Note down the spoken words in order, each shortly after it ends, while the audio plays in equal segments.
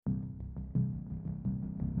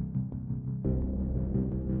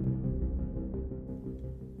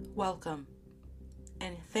Welcome,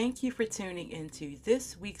 and thank you for tuning into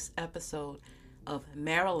this week's episode of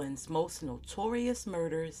Maryland's Most Notorious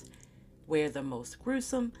Murders, where the most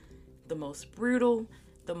gruesome, the most brutal,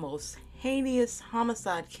 the most heinous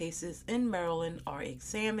homicide cases in Maryland are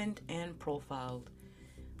examined and profiled.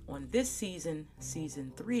 On this season,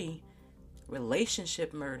 Season 3,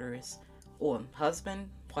 relationship murders, or husband,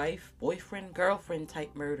 wife, boyfriend, girlfriend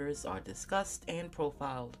type murders are discussed and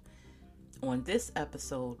profiled. On this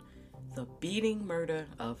episode, the beating murder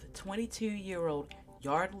of 22-year-old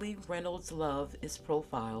Yardley Reynolds Love is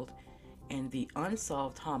profiled, and the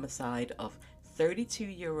unsolved homicide of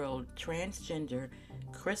 32-year-old transgender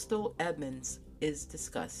Crystal Edmonds is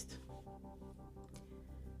discussed.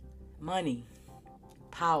 Money,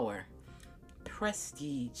 power,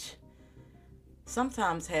 prestige.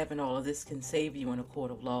 Sometimes having all of this can save you in a court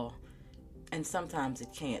of law, and sometimes it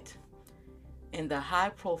can't. In the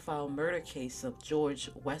high-profile murder case of George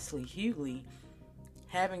Wesley Hughley,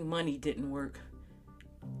 having money didn't work.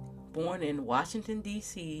 Born in Washington,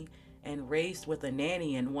 D.C., and raised with a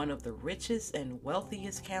nanny in one of the richest and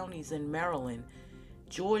wealthiest counties in Maryland,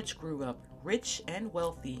 George grew up rich and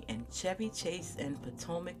wealthy in Chevy Chase and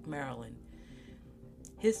Potomac, Maryland.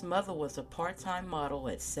 His mother was a part-time model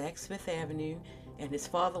at Saks Fifth Avenue, and his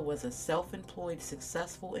father was a self-employed,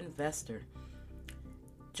 successful investor.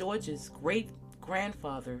 George's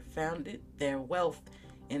great-grandfather founded their wealth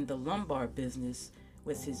in the lumber business,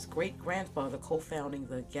 with his great-grandfather co-founding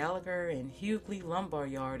the Gallagher and Hughley Lumber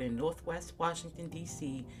Yard in Northwest Washington,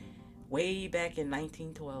 D.C. way back in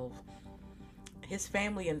 1912. His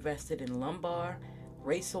family invested in lumber,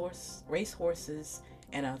 racehorses,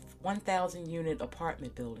 and a 1,000-unit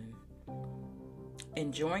apartment building.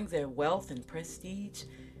 Enjoying their wealth and prestige,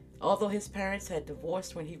 although his parents had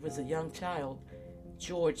divorced when he was a young child,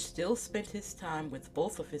 George still spent his time with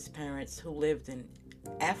both of his parents, who lived an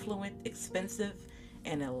affluent, expensive,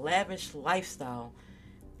 and a lavish lifestyle.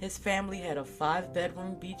 His family had a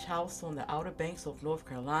 5-bedroom beach house on the Outer Banks of North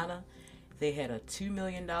Carolina. They had a $2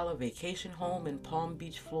 million vacation home in Palm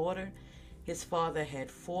Beach, Florida. His father had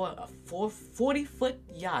a 40-foot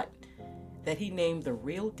yacht that he named the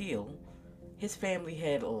Real Deal. His family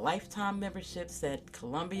had lifetime memberships at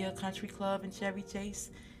Columbia Country Club in Chevy Chase,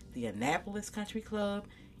 the Annapolis Country Club,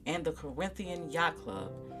 and the Corinthian Yacht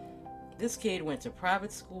Club. This kid went to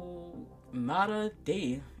private school Mater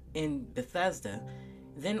Dei in Bethesda,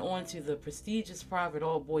 then on to the prestigious private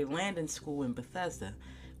all-boy Landon School in Bethesda,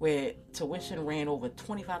 where tuition ran over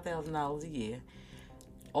 $25,000 a year.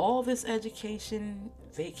 All this education,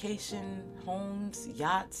 vacation, homes,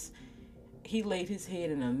 yachts, he laid his head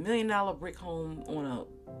in a $1 million brick home on a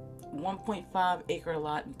 1.5-acre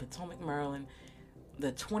lot in Potomac, Maryland,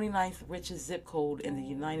 the 29th richest zip code in the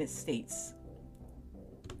United States.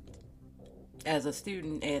 As a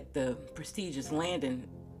student at the prestigious Landon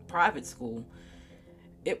private school,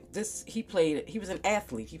 he was an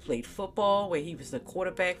athlete. He played football, where he was the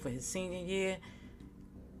quarterback for his senior year,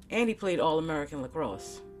 and he played All-American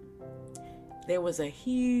lacrosse. There was a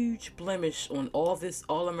huge blemish on all this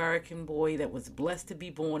All-American boy that was blessed to be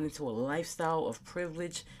born into a lifestyle of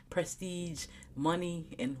privilege, prestige, money,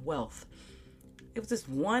 and wealth. It was just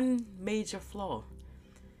one major flaw.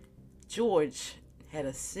 George had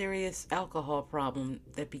a serious alcohol problem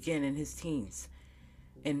that began in his teens.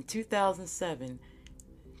 In 2007,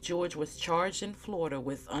 George was charged in Florida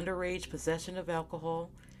with underage possession of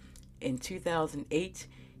alcohol. In 2008,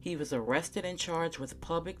 he was arrested and charged with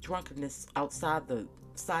public drunkenness outside the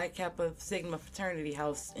Psi Kappa Sigma fraternity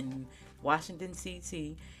house in Washington,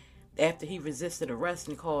 D.C., after he resisted arrest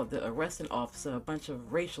and called the arresting officer a bunch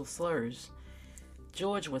of racial slurs.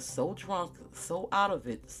 George was so drunk, so out of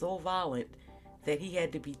it, so violent, that he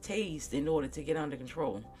had to be tased in order to get under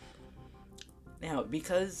control. Now,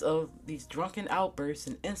 because of these drunken outbursts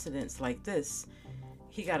and incidents like this,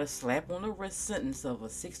 he got a slap on the wrist sentence of a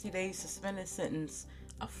 60-day suspended sentence,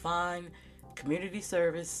 a fine, community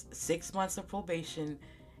service, 6 months of probation,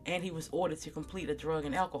 and he was ordered to complete a drug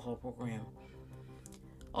and alcohol program.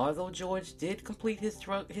 Although George did complete his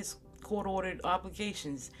court-ordered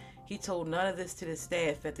obligations, he told none of this to the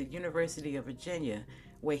staff at the University of Virginia,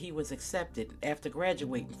 where he was accepted after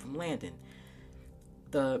graduating from Landon.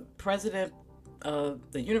 The president of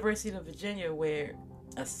the University of Virginia, where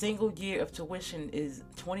a single year of tuition is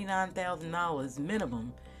 $29,000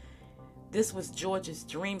 minimum, this was George's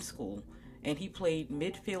dream school, and he played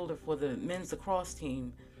midfielder for the men's lacrosse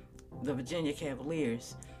team, the Virginia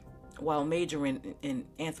Cavaliers, while majoring in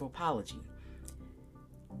anthropology.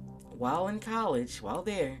 While in college,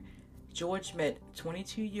 George met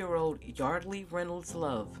 22-year-old Yardley Reynolds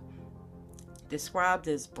Love. Described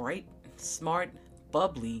as bright, smart,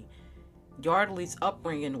 bubbly, Yardley's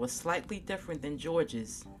upbringing was slightly different than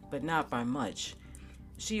George's, but not by much.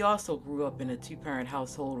 She also grew up in a two-parent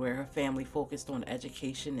household where her family focused on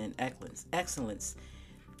education and excellence,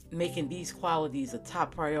 making these qualities a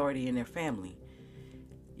top priority in their family.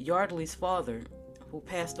 Yardley's father, who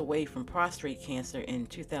passed away from prostate cancer in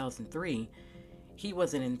 2003, he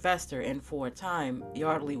was an investor, and for a time,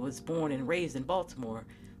 Yardley was born and raised in Baltimore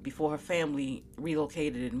before her family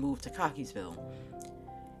relocated and moved to Cockeysville.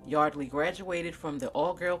 Yardley graduated from the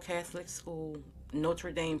all-girl Catholic school,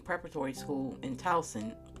 Notre Dame Preparatory School in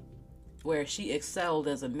Towson, where she excelled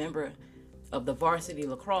as a member of the varsity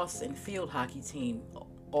lacrosse and field hockey team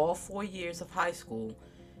all 4 years of high school,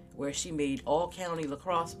 where she made all-county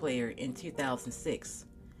lacrosse player in 2006.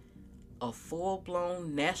 A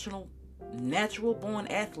full-blown natural-born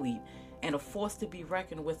athlete and a force to be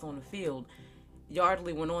reckoned with on the field,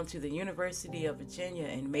 Yardley went on to the University of Virginia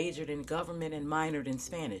and majored in government and minored in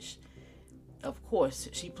Spanish. Of course,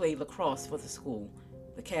 she played lacrosse for the school,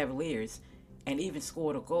 the Cavaliers, and even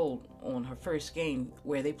scored a goal on her first game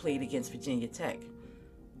where they played against Virginia Tech.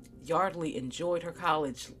 Yardley enjoyed her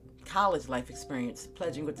college life experience,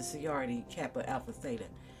 pledging with the sorority Kappa Alpha Theta.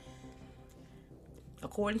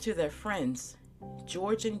 According to their friends,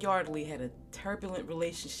 George and Yardley had a turbulent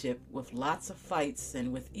relationship with lots of fights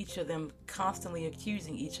and with each of them constantly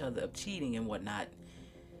accusing each other of cheating and whatnot.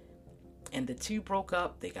 And the two broke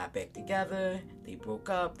up, they got back together, they broke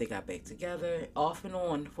up, they got back together, off and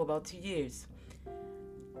on for about 2 years.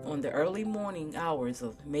 On the early morning hours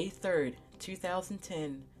of May 3rd,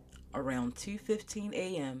 2010, around 2:15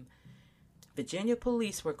 a.m., Virginia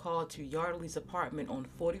police were called to Yardley's apartment on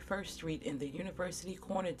 41st Street in the University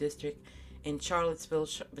Corner District in Charlottesville,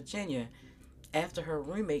 Virginia, after her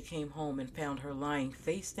roommate came home and found her lying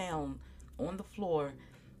face down on the floor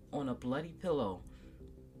on a bloody pillow.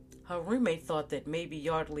 Her roommate thought that maybe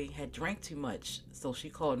Yardley had drank too much, so she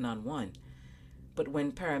called 911. But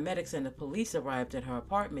when paramedics and the police arrived at her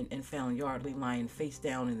apartment and found Yardley lying face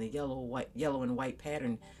down in the yellow and white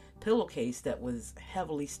pattern pillowcase that was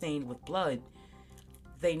heavily stained with blood,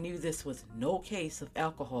 they knew this was no case of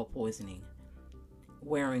alcohol poisoning.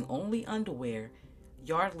 Wearing only underwear,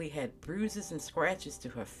 Yardley had bruises and scratches to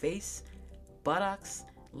her face, buttocks,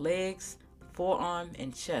 legs, forearm,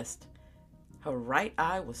 and chest. Her right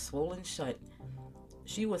eye was swollen shut.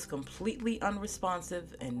 She was completely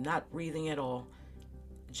unresponsive and not breathing at all.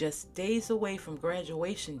 Just days away from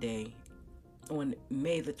graduation day, on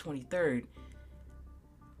May the 23rd,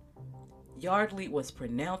 Yardley was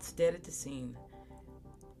pronounced dead at the scene.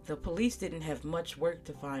 The police didn't have much work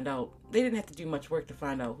to find out. They didn't have to do much work to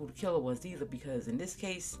find out who the killer was either, because in this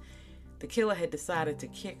case, the killer had decided to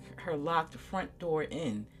kick her locked front door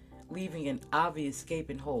in, leaving an obvious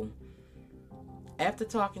gaping hole. After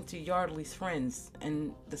talking to Yardley's friends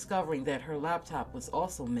and discovering that her laptop was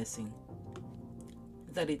also missing,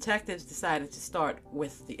 the detectives decided to start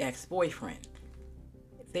with the ex-boyfriend.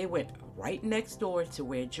 They went right next door to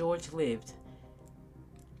where George lived.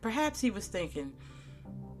 Perhaps he was thinking,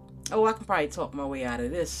 oh, I can probably talk my way out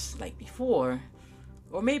of this like before.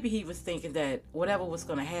 Or maybe he was thinking that whatever was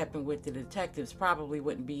going to happen with the detectives probably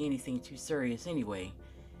wouldn't be anything too serious anyway.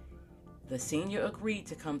 The senior agreed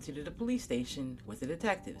to come to the police station with the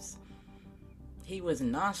detectives. He was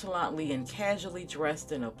nonchalantly and casually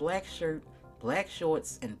dressed in a black shirt, black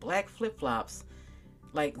shorts, and black flip-flops,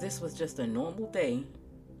 like this was just a normal day,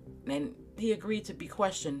 and he agreed to be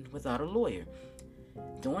questioned without a lawyer.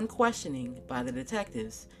 During questioning by the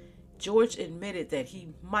detectives, George admitted that he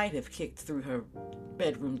might have kicked through her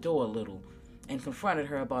bedroom door a little and confronted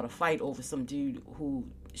her about a fight over some dude who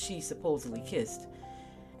she supposedly kissed.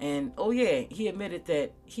 And, oh yeah, he admitted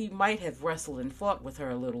that he might have wrestled and fought with her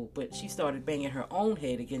a little, but she started banging her own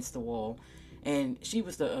head against the wall, and she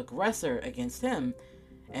was the aggressor against him.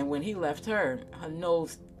 And when he left her, her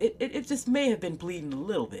nose, it just may have been bleeding a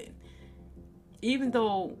little bit. Even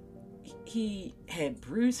though he had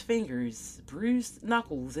bruised fingers, bruised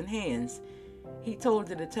knuckles and hands, he told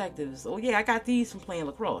the detectives, oh yeah, I got these from playing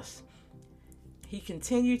lacrosse. He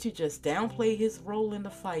continued to just downplay his role in the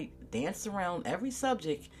fight, dance around every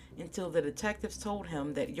subject until the detectives told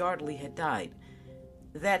him that Yardley had died.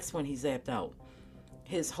 That's when he zapped out.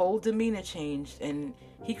 His whole demeanor changed, and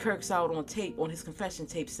he kirks out on his confession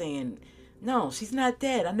tape saying, no, she's not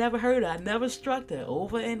dead. I never heard her. I never struck her,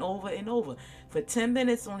 over and over and over. For 10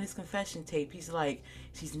 minutes on his confession tape, he's like,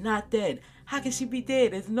 she's not dead. How can she be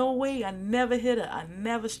dead? There's no way. I never hit her. I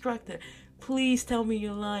never struck her. Please tell me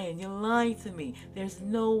you're lying. You're lying to me. There's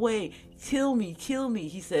no way. Kill me,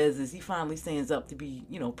 he says as he finally stands up to be,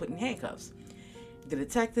 put in handcuffs. The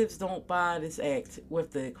detectives don't buy this act.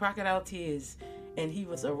 With the crocodile tears and he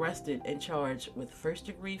was arrested and charged with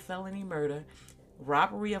first-degree felony murder,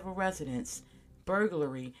 robbery of a residence,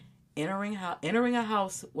 burglary, entering a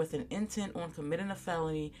house with an intent on committing a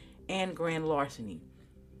felony, and grand larceny.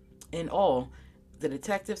 In all, the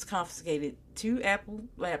detectives confiscated 2 Apple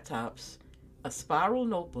laptops, a spiral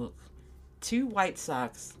notebook, 2 white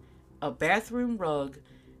socks, a bathroom rug,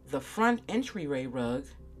 the front entryway rug,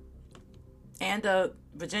 and a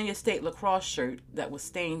Virginia State lacrosse shirt that was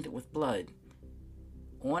stained with blood.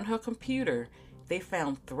 On her computer, they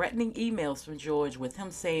found threatening emails from George with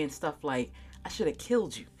him saying stuff like, "I should have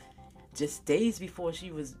killed you," just days before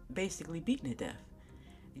she was basically beaten to death.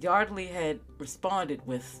 Yardley had responded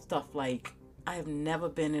with stuff like, "I have never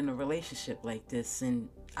been in a relationship like this, and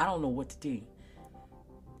I don't know what to do."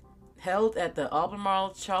 Held at the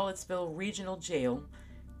Albemarle Charlottesville Regional Jail,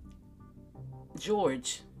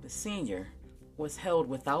 George, the senior, was held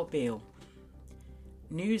without bail.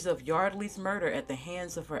 News of Yardley's murder at the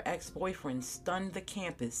hands of her ex-boyfriend stunned the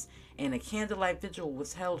campus, and a candlelight vigil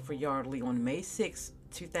was held for Yardley on May 6,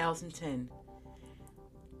 2010.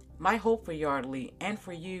 My hope for Yardley and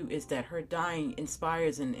for you is that her dying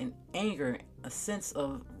inspires an anger, a sense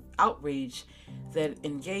of outrage that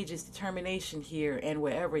engages determination here and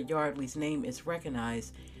wherever Yardley's name is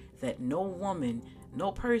recognized, that no woman,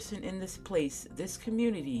 no person in this place, this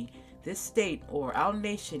community, this state, or our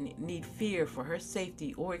nation need fear for her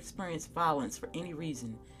safety or experience violence for any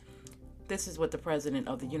reason. This is what the president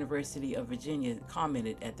of the University of Virginia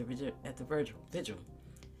commented at the vigil.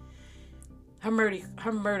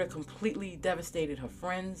 Her murder completely devastated her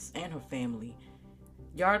friends and her family.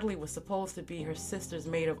 Yardley was supposed to be her sister's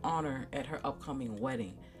maid of honor at her upcoming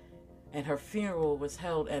wedding, and her funeral was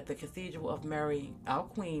held at the Cathedral of Mary, our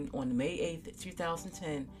Queen, on May 8,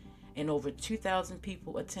 2010, and over 2,000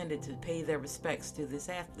 people attended to pay their respects to this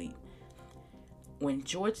athlete. When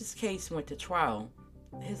George's case went to trial,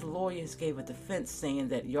 his lawyers gave a defense saying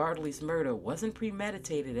that Yardley's murder wasn't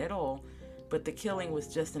premeditated at all, but the killing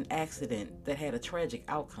was just an accident that had a tragic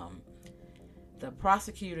outcome. The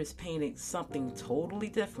prosecutors painted something totally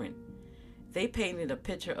different. They painted a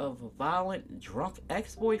picture of a violent, drunk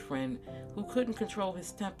ex-boyfriend who couldn't control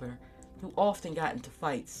his temper, who often got into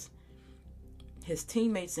fights. His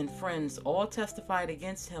teammates and friends all testified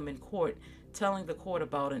against him in court, telling the court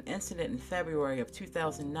about an incident in February of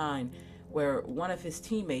 2009 where one of his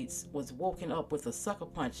teammates was woken up with a sucker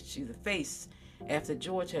punch to the face after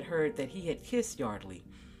George had heard that he had kissed Yardley.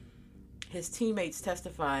 His teammates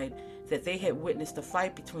testified that they had witnessed a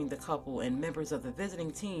fight between the couple and members of the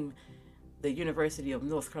visiting team, the University of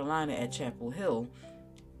North Carolina at Chapel Hill.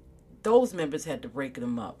 Those members had to break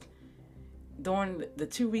them up. During the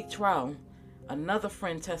 2-week trial, another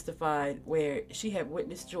friend testified where she had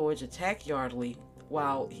witnessed George attack Yardley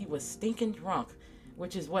while he was stinking drunk,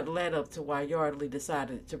 which is what led up to why Yardley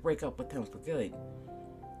decided to break up with him for good.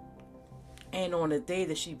 And on the day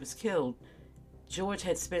that she was killed, George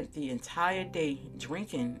had spent the entire day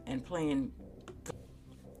drinking and playing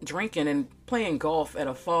golf at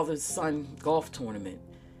a father-son golf tournament.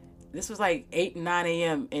 This was like 8 and 9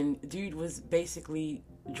 a.m. and dude was basically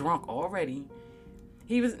drunk already.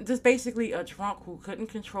 He was just basically a drunk who couldn't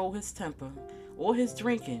control his temper or his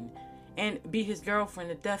drinking and beat his girlfriend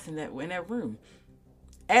to death in that room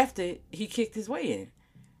after he kicked his way in.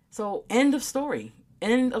 So end of story.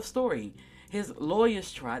 His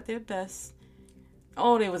lawyers tried their best.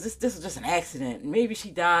 Oh, this was just an accident. Maybe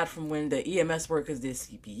she died from when the EMS workers did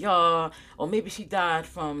CPR, or maybe she died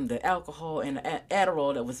from the alcohol and the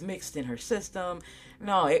Adderall that was mixed in her system.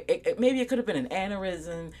 No, maybe it could have been an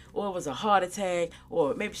aneurysm, or it was a heart attack,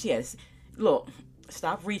 or maybe she had... Look,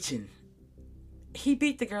 stop reaching. He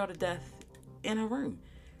beat the girl to death in her room.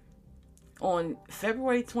 On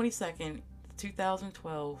February 22nd,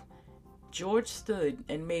 2012, George stood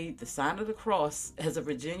and made the sign of the cross as a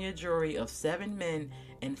Virginia jury of 7 men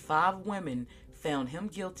and 5 women found him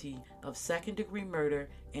guilty of second-degree murder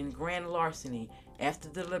and grand larceny after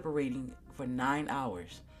deliberating for 9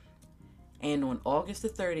 hours. And on August the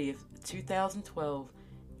 30th, 2012,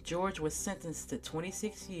 George was sentenced to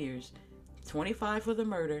 26 years, 25 for the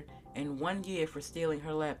murder, and 1 year for stealing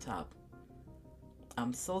her laptop.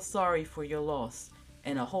 "I'm so sorry for your loss,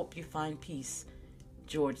 and I hope you find peace,"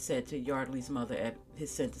 George said to Yardley's mother at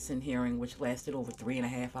his sentencing hearing, which lasted over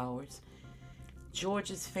 3.5 hours.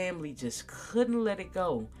 George's family just couldn't let it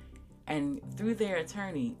go, and through their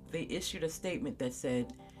attorney, they issued a statement that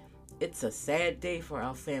said, "It's a sad day for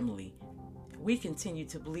our family. We continue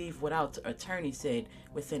to believe what our attorney said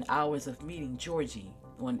within hours of meeting Georgie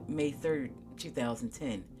on May 3rd,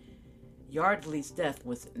 2010. Yardley's death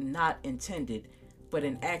was not intended, but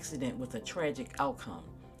an accident with a tragic outcome.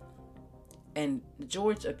 And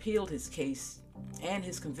George appealed his case and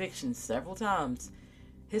his convictions several times.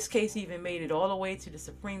 His case even made it all the way to the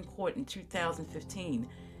Supreme Court in 2015,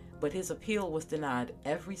 but his appeal was denied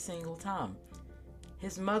every single time.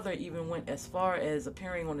 His mother even went as far as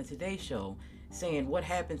appearing on the Today Show, saying what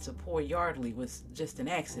happened to poor Yardley was just an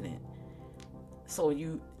accident. So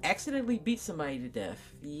you accidentally beat somebody to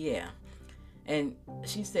death? Yeah. And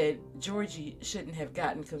she said Georgie shouldn't have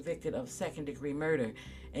gotten convicted of second-degree murder,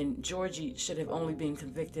 and Georgie should have only been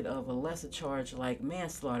convicted of a lesser charge like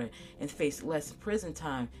manslaughter and faced less prison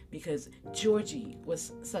time because Georgie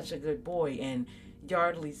was such a good boy and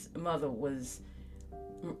Yardley's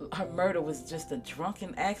her murder was just a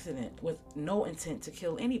drunken accident with no intent to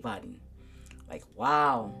kill anybody. Like,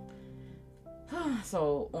 wow.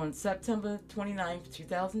 So on September 29th,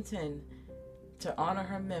 2010, to honor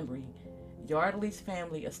her memory, Yardley's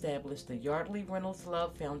family established the Yardley Reynolds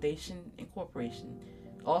Love Foundation Incorporation,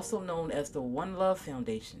 also known as the One Love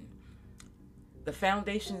Foundation. The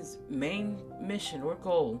foundation's main mission or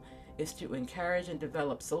goal is to encourage and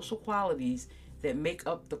develop social qualities that make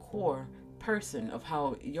up the core person of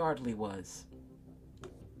how Yardley was.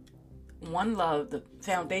 One Love, the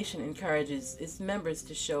foundation encourages its members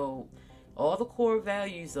to show all the core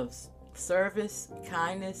values of service,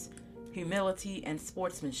 kindness, humility, and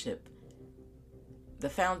sportsmanship. The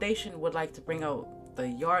foundation would like to bring out the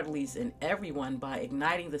Yardleys in everyone by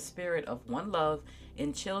igniting the spirit of one love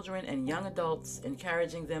in children and young adults,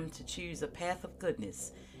 encouraging them to choose a path of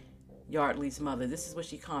goodness. Yardley's mother, this is what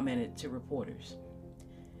she commented to reporters.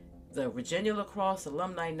 The Virginia Lacrosse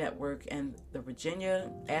Alumni Network and the Virginia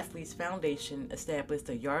Athletes Foundation established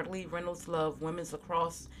the Yardley Reynolds Love Women's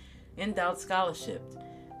Lacrosse Endowed Scholarship.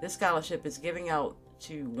 This scholarship is giving out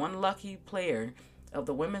to one lucky player of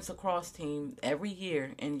the women's lacrosse team every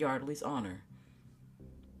year in Yardley's honor.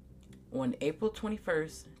 On April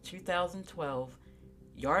 21st, 2012,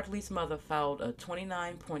 Yardley's mother filed a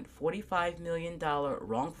 $29.45 million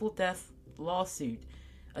wrongful death lawsuit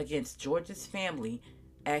against George's family,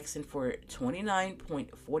 asking for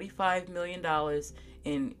 $29.45 million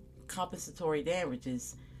in compensatory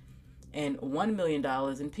damages and $1 million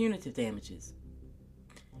in punitive damages.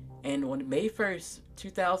 And on May 1st,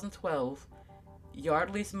 2012,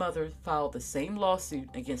 Yardley's mother filed the same lawsuit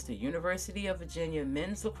against the University of Virginia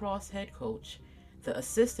men's lacrosse head coach, the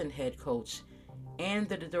assistant head coach, and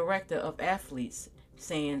the director of athletes,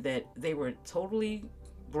 saying that they were totally,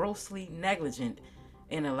 grossly negligent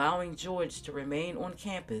in allowing George to remain on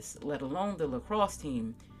campus, let alone the lacrosse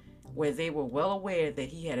team, where they were well aware that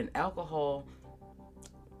he had an alcohol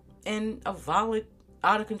and a violent,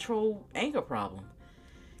 out-of-control anger problem.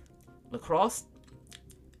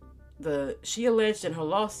 She alleged in her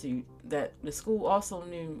lawsuit that the school also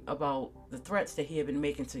knew about the threats that he had been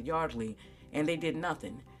making to Yardley, and they did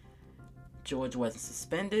nothing. George wasn't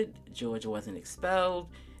suspended, George wasn't expelled,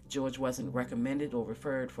 George wasn't recommended or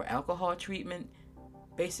referred for alcohol treatment.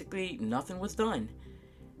 Basically, nothing was done.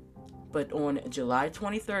 But on July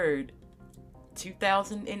 23rd,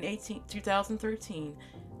 2013,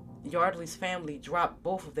 Yardley's family dropped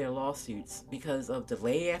both of their lawsuits because of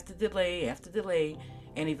delay after delay after delay,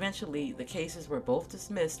 and eventually the cases were both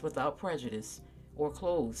dismissed without prejudice or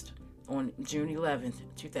closed on June 11th,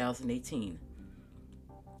 2018.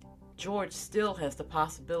 George still has the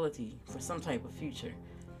possibility for some type of future.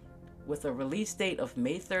 With a release date of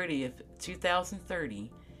May 30th,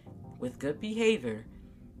 2030, with good behavior,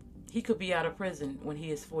 he could be out of prison when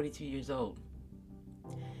he is 42 years old.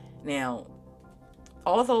 Now,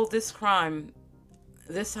 although this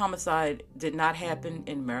homicide did not happen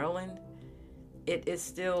in Maryland, it is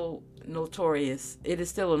still notorious. It is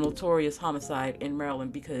still a notorious homicide in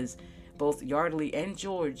Maryland because both Yardley and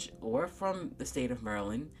George were from the state of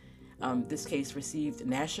Maryland. This case received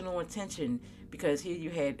national attention because here you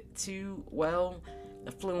had two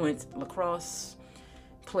well-affluent lacrosse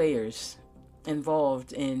players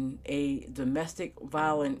involved in a domestic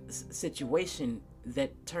violence situation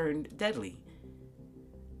that turned deadly.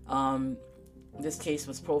 This case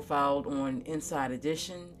was profiled on Inside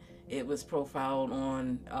Edition. It was profiled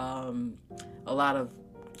on a lot of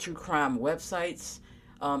true crime websites,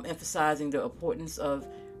 emphasizing the importance of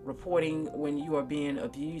reporting when you are being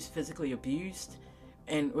abused, physically abused.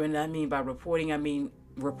 And when I mean by reporting, I mean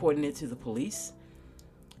reporting it to the police.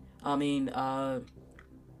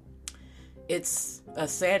 It's a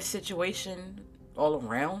sad situation all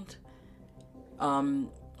around.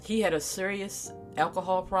 He had a serious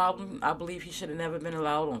alcohol problem. I believe he should have never been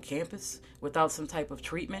allowed on campus without some type of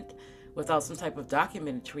treatment, without some type of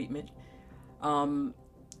documented treatment.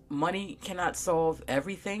 Money cannot solve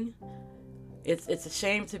everything. It's a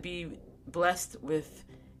shame to be blessed with,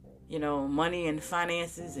 money and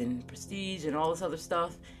finances and prestige and all this other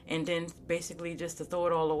stuff, and then basically just to throw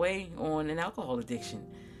it all away on an alcohol addiction.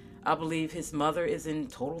 I believe his mother is in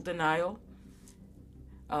total denial.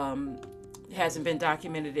 It hasn't been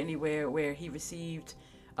documented anywhere where he received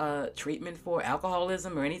treatment for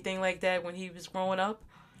alcoholism or anything like that when he was growing up.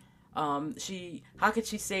 How could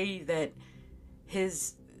she say that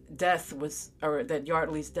his death was, or that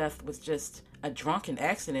Yardley's death was just a drunken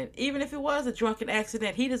accident? Even if it was a drunken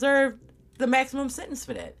accident, he deserved the maximum sentence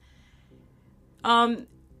for that. I'm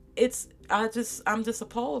just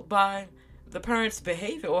appalled by the parents'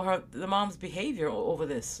 behavior, or the mom's behavior over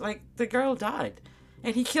this. Like, the girl died,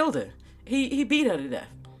 and he killed her. He beat her to death.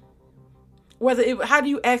 How do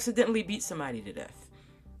you accidentally beat somebody to death?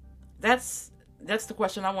 That's the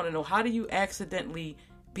question I want to know. How do you accidentally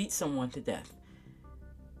beat someone to death?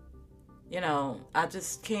 I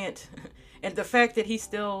just can't. And the fact that he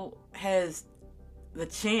still has the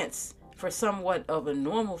chance for somewhat of a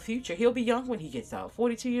normal future. He'll be young when he gets out,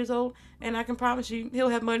 42 years old, and I can promise you he'll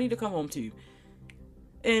have money to come home to.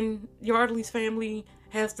 And Yardley's family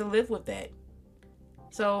has to live with that.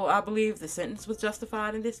 So I believe the sentence was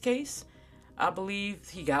justified in this case. I believe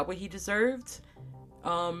he got what he deserved.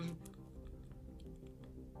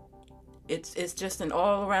 It's just an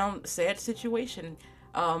all-around sad situation.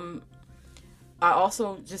 I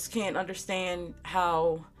also just can't understand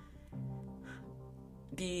how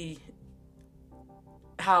I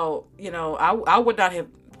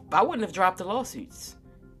wouldn't have dropped the lawsuits.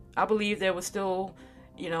 I believe there was still,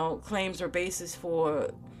 claims or basis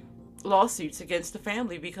for lawsuits against the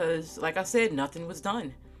family because, like I said, nothing was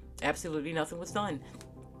done. Absolutely nothing was done.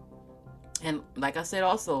 And like I said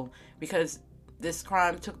also, because this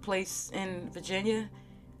crime took place in Virginia,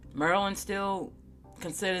 Maryland still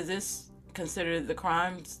consider this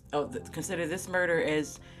murder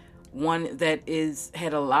as one that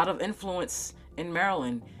had a lot of influence in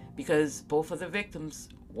Maryland, because both of the victims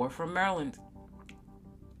were from Maryland.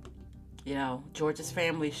 George's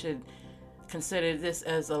family should consider this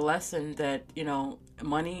as a lesson that,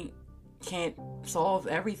 money can't solve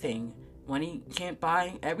everything. Money can't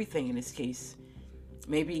buy everything in this case.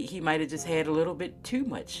 Maybe he might have just had a little bit too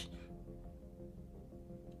much.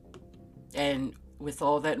 And with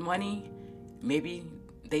all that money, maybe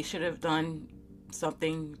they should have done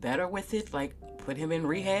something better with it, like put him in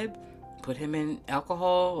rehab, put him in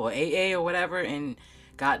alcohol or AA or whatever, and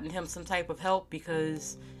gotten him some type of help,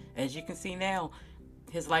 because as you can see now,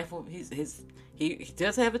 his life he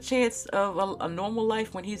does have a chance of a normal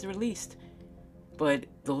life when he's released. But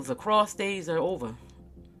those lacrosse days are over.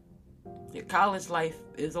 Your college life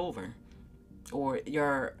is over. Or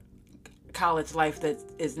your college life that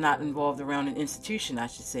is not involved around an institution, I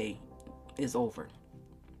should say, is over.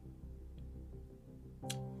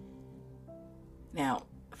 Now,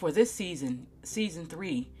 for this season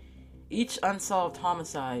 3, each unsolved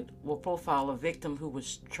homicide will profile a victim who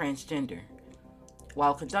was transgender.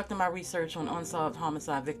 While conducting my research on unsolved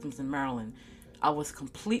homicide victims in Maryland, I was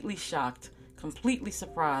completely shocked, completely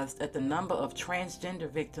surprised at the number of transgender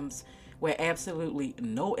victims where absolutely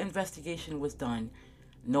no investigation was done.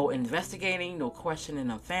 No investigating, no questioning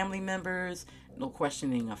of family members, no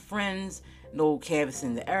questioning of friends, no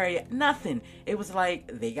canvassing the area, nothing. It was like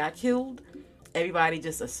they got killed. Everybody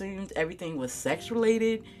just assumed everything was sex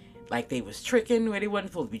related, like they was tricking where they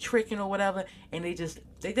wasn't supposed to be tricking or whatever, and they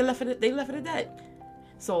left it at that.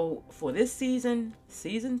 So for this season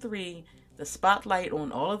 3, the spotlight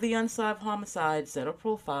on all of the unsolved homicides that are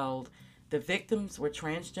profiled, the victims were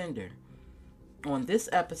transgender. On this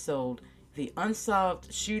episode, the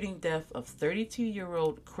unsolved shooting death of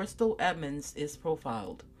 32-year-old Crystal Edmonds is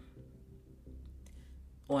profiled.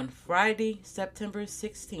 On Friday, September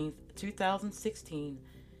 16th, 2016,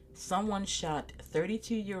 someone shot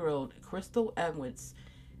 32-year-old Crystal Edmonds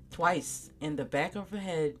twice in the back of her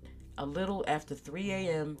head a little after 3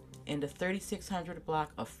 a.m. in the 3600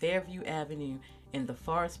 block of Fairview Avenue in the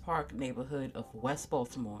Forest Park neighborhood of West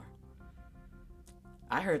Baltimore.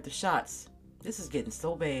 I heard the shots. This is getting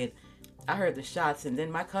so bad. I heard the shots, and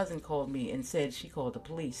then my cousin called me and said she called the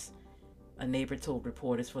police, a neighbor told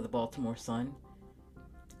reporters for the Baltimore Sun.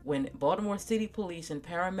 When Baltimore City Police and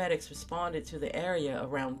paramedics responded to the area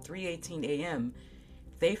around 3:18 a.m.,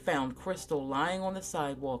 they found Crystal lying on the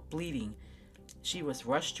sidewalk bleeding. She was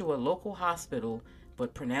rushed to a local hospital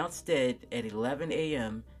but pronounced dead at 11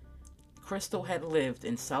 a.m. Crystal had lived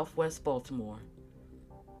in Southwest Baltimore.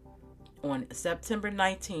 On September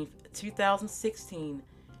 19th, 2016,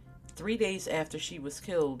 3 days after she was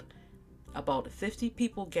killed, about 50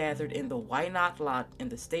 people gathered in the Why Not lot in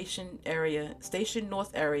the Station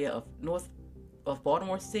North area of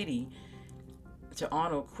Baltimore City to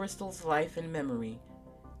honor Crystal's life and memory.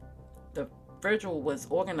 The vigil was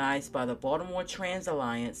organized by the Baltimore Trans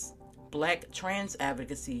Alliance, Black Trans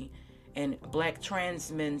Advocacy, and Black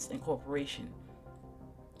Trans Men's Incorporation.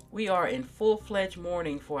 We are in full-fledged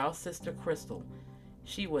mourning for our sister Crystal.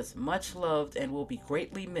 She was much loved and will be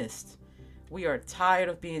greatly missed. We are tired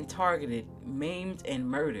of being targeted, maimed, and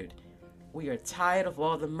murdered. We are tired of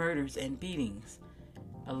all the murders and beatings,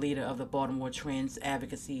 a leader of the Baltimore Trans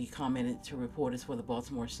Advocacy commented to reporters for the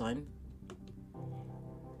Baltimore Sun.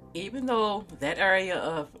 Even though that area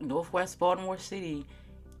of northwest Baltimore City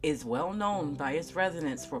is well known by its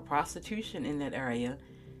residents for prostitution in that area,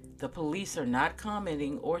 the police are not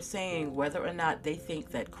commenting or saying whether or not they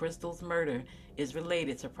think that Crystal's murder is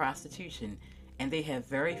related to prostitution, and they have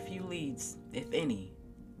very few leads, if any.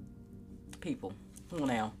 People, come on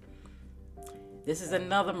now. This is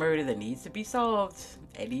another murder that needs to be solved.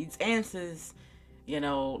 It needs answers.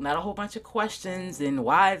 Not a whole bunch of questions and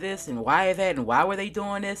why this and why that and why were they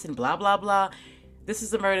doing this and blah, blah, blah. This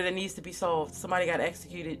is a murder that needs to be solved. Somebody got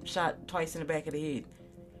executed, shot twice in the back of the head.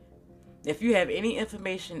 If you have any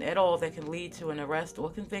information at all that can lead to an arrest or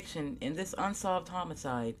conviction in this unsolved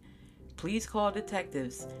homicide, please call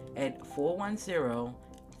detectives at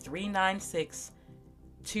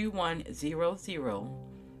 410-396-2100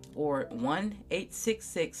 or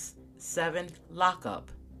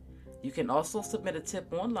 1-866-7-LOCK-UP. You can also submit a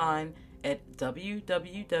tip online at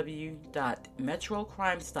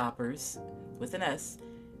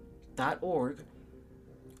www.metrocrimestoppers.org,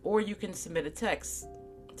 or you can submit a text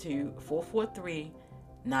to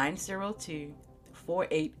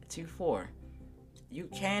 443-902-4824. You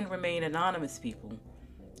can remain anonymous, people.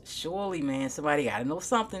 Surely, man, somebody got to know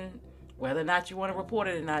something. Whether or not you want to report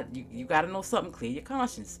it or not, you got to know something. Clear your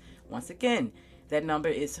conscience. Once again, that number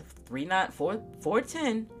is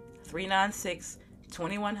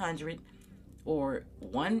 410-396-2100 or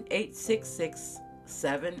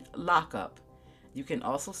 1-866-7-LOCK-UP. You can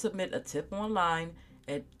also submit a tip online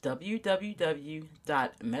at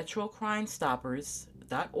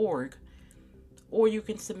www.metrocrimestoppers.org, or you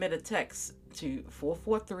can submit a text to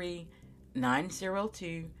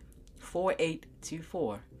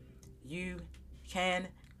 443-902-4824. You can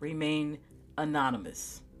remain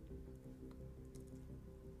anonymous.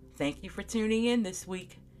 Thank you for tuning in this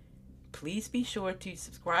week. Please be sure to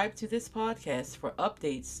subscribe to this podcast for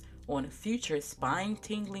updates on future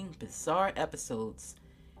spine-tingling, bizarre episodes.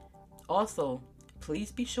 Also,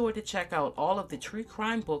 please be sure to check out all of the true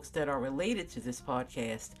crime books that are related to this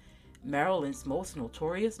podcast: Maryland's Most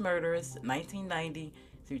Notorious Murders, 1990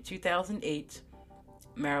 through 2008,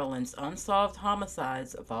 Maryland's Unsolved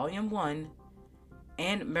Homicides, Volume 1,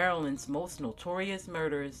 and Maryland's Most Notorious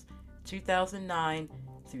Murders, 2009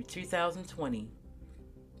 through 2020.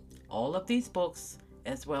 All of these books,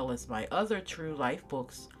 as well as my other true life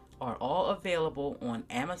books, are all available on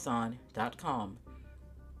Amazon.com.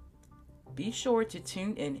 Be sure to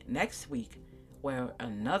tune in next week, where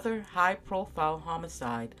another high-profile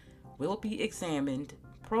homicide will be examined,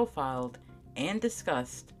 profiled, and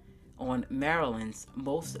discussed on Maryland's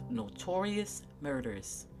Most Notorious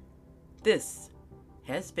Murders. This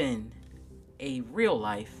has been a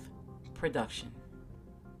real-life production.